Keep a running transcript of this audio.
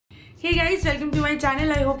Hey guys, welcome to my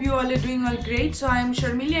channel. I hope you all are doing all great. So I am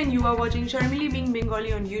Sharmili and you are watching Sharmili being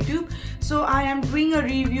Bengali on YouTube. So I am doing a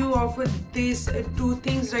review of these two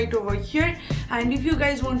things right over here, and if you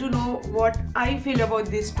guys want to know what I feel about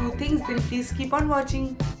these two things, then please keep on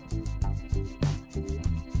watching.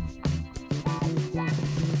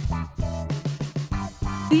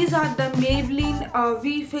 These are the Maybelline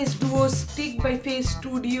V Face Duo Stick by Face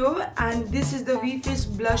Studio, and this is the V Face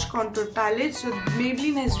Blush Contour Palette. So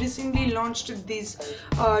Maybelline has recently launched these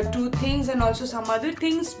two things and also some other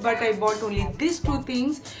things, but I bought only these two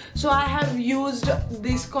things. So I have used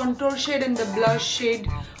this contour shade and the blush shade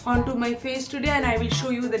onto my face today, and I will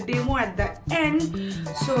show you the demo at the end.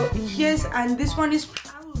 So yes, and this one is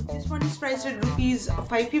priced at rupees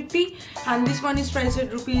 550 and this one is priced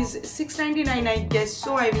at rupees 699, I guess.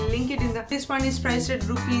 So I will link it in the. This one is priced at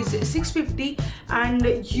rupees 650, and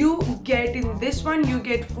you get in this one you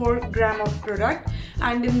get 4 gram of product,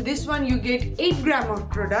 and in this one you get 8 gram of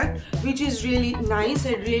product, which is really nice.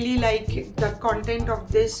 I really like the content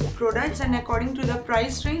of this products, and according to the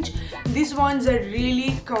price range, these ones are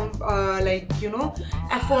really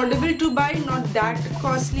affordable to buy, not that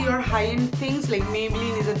costly or high-end things. Like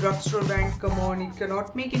Maybelline is a drugstore brand, come on, it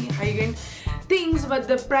cannot make any high-end things, but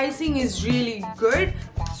the pricing is really good.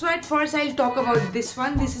 So at first I'll talk about this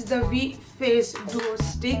one. This is the V Face Duo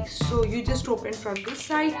Stick. So you just open from this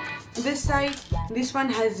side. This one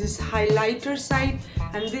has this highlighter side,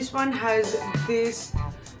 and this one has this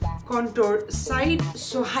contour side.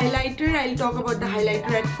 So highlighter, I'll talk about the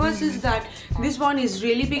highlighter at first. Is that this one is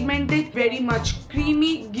really pigmented, very much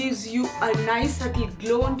creamy, gives you a nice subtle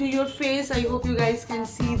glow onto your face. I hope you guys can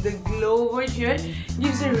see the glow over here.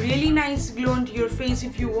 Gives a really nice glow onto your face.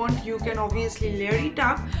 If you want, you can obviously layer it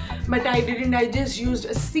up, but I didn't. I just used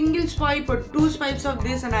a single swipe or 2 swipes of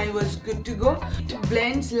this and I was good to go. It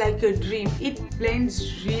blends like a dream. It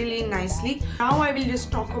blends really nicely. Now I will just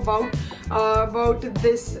talk about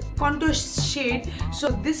this contour shade. So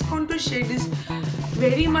this contour shade is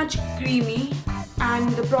very much creamy, and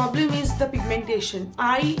the problem is the pigmentation.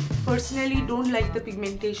 I personally don't like the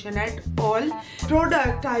pigmentation at all.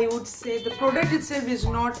 Product, I would say the product itself is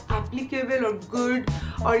not applicable or good,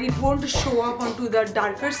 or it won't show up onto the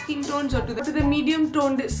darker skin tones or to the medium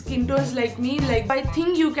toned skin tones like me. Like, I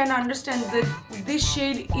think you can understand that this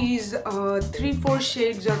shade is 3-4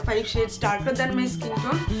 shades or 5 shades darker than my skin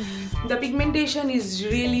tone. The pigmentation is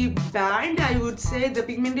really bad. I would say the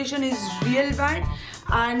pigmentation is real bad,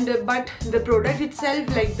 but the product itself,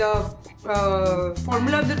 like the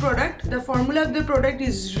formula of the product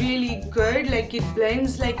is really good. Like, it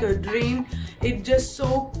blends like a dream. It's just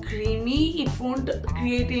so creamy. It won't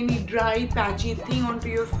create any dry patchy thing onto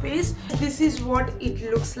your face. This is what it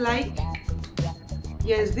looks like.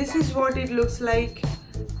 Yes, this is what it looks like.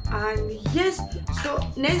 And yes, so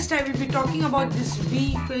next I will be talking about this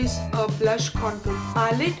V Face Blush Contour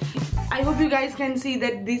Palette. I hope you guys can see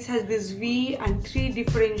that this has this V and 3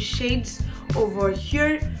 different shades over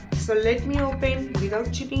here. So let me open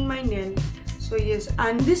without chipping my nail. So yes,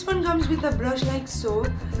 and this one comes with a brush like so.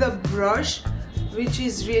 The brush, which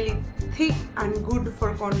is really thick and good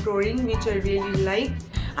for contouring, which I really like.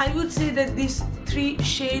 I would say that these 3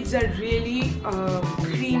 shades are really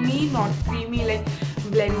creamy, not creamy like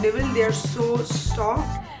blendable. They are so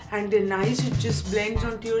soft and they're nice. It just blends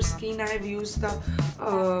onto your skin. I have used the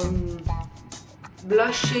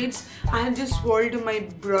blush shades. I have just swirled my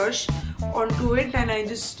brush onto it and I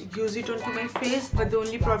just use it onto my face, but the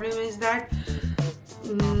only problem is that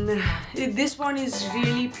this one is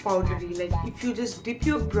really powdery. Like, if you just dip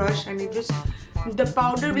your brush and the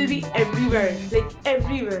powder will be everywhere, like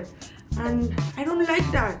everywhere, and I don't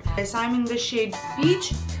like that. Yes, I'm in the shade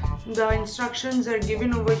Peach. The instructions are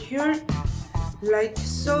given over here like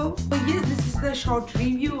so. So yes, this is the short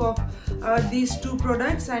review of these two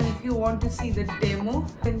products, and if you want to see the demo,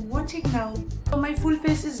 then watch it now. So my full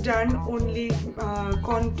face is done, only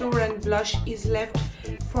contour and blush is left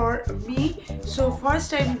for me. So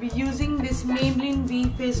first I will be using this Maybelline V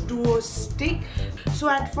Face Duo Stick. So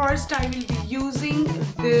at first I will be using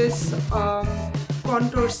this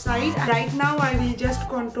contour side. Right now I will just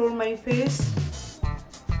contour my face.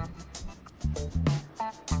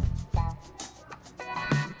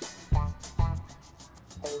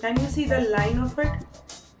 Can you see the line of it?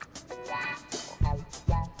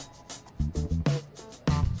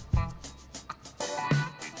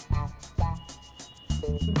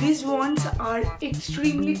 These ones are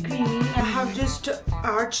extremely creamy. I have just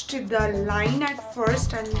arched the line at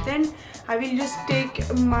first, and then I will just take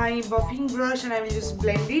my buffing brush and I will just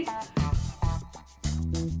blend it.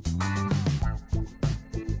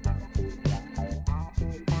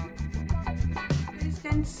 You guys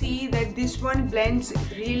can see see that this one blends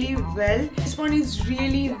really well. This one is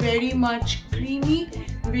really very much creamy,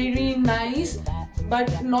 very nice,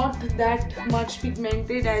 but not that much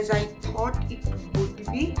pigmented as I thought it would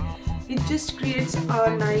be. It just creates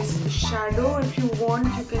a nice shadow. If you want,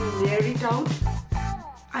 you can layer it out.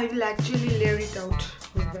 I will actually layer it out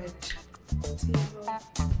with it. See how.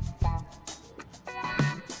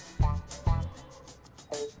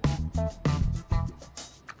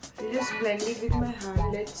 I'll just blend it with my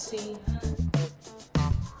hand. Let's see.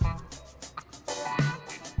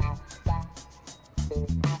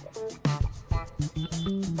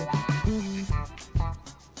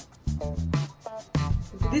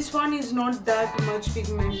 This one is not that much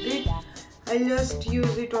pigmented. I'll just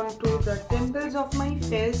use it onto the temples of my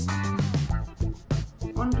face,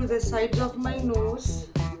 onto the sides of my nose.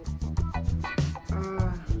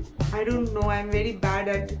 I don't know, I'm very bad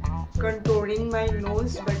at contouring my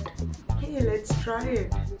nose, but hey, let's try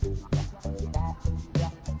it.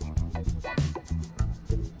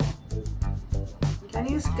 Can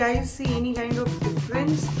you guys see any kind of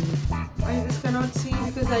difference? I just cannot see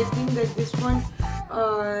because I think that this one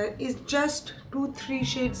is just 2-3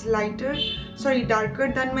 shades lighter, sorry,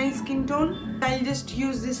 darker than my skin tone. I'll just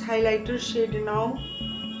use this highlighter shade now.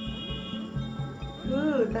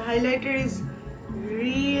 Oh, the highlighter is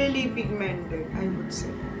really pigmented, I would say.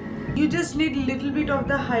 You just need a little bit of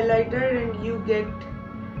the highlighter and you get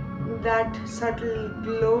that subtle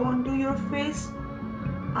glow onto your face.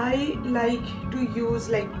 I like to use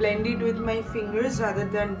blend it with my fingers rather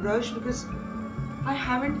than brush because I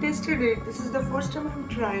haven't tested it. This is the first time I'm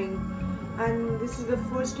trying, and this is the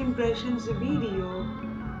first impressions video.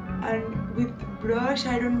 And with brush,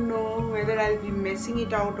 I don't know whether I'll be messing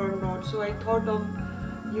it out or not. So I thought of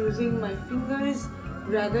using my fingers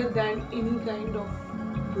rather than any kind of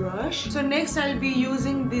brush. So next I'll be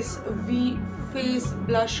using this V Face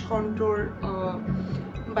Blush Contour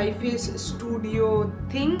by Face Studio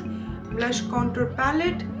thing blush contour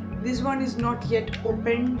palette. This one is not yet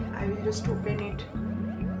opened. I will just open it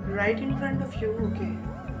right in front of you. Okay,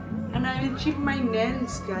 and I will chip my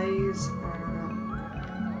nails, guys.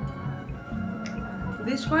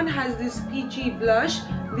 This one has this peachy blush,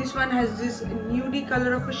 this one has this nudie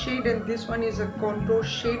color of a shade, and this one is a contour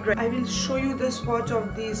shade. I will show you the swatch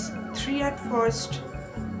of these three at first.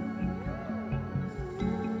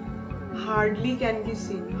 Hardly can be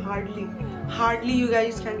seen, hardly you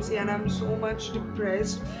guys can see, and I'm so much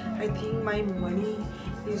depressed. I think my money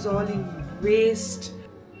is all in waste.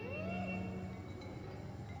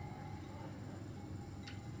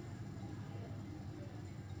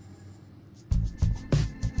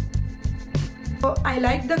 So I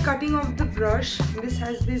like the cutting of the brush. This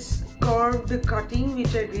has this curved cutting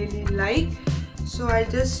which I really like. So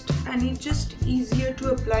and it's just easier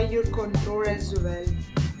to apply your contour as well.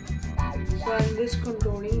 So I'm just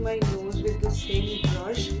contouring my nose with the same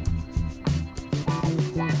brush.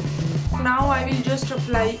 Now I will just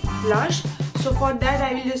apply blush. So for that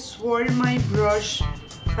I will just swirl my brush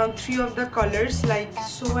from 3 of the colors like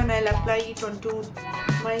so, and I'll apply it onto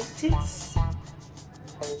my cheeks.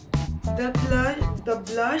 The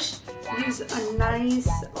blush gives a nice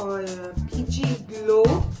peachy glow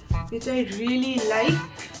which I really like.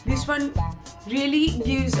 This one really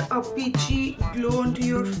gives a peachy glow onto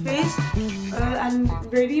your face and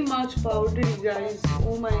very much powdery, guys.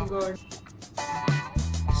 Oh my god.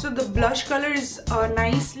 So the blush color is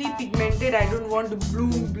nicely pigmented. I don't want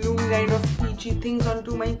bloom kind of peachy things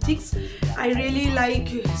onto my cheeks. I really like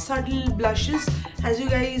subtle blushes, as you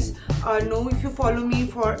guys know if you follow me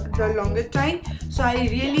for the longer time. So I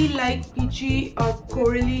really like peachy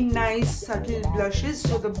corally nice subtle blushes.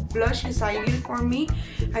 So the blush is ideal for me,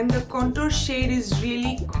 and the contour shade is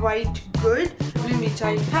really quite good, which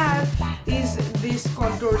I have is this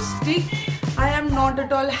contour stick. I am not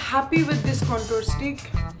at all happy with this contour stick.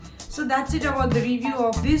 So that's it about the review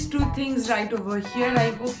of these 2 things right over here.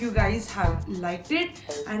 I hope you guys have liked it,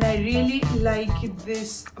 and I really like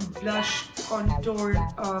this blush contour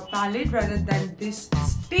palette rather than this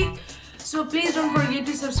stick. So please don't forget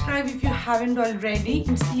to subscribe if you haven't already,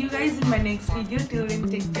 and see you guys in my next video. Till then,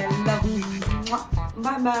 take care, love you,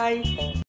 bye bye.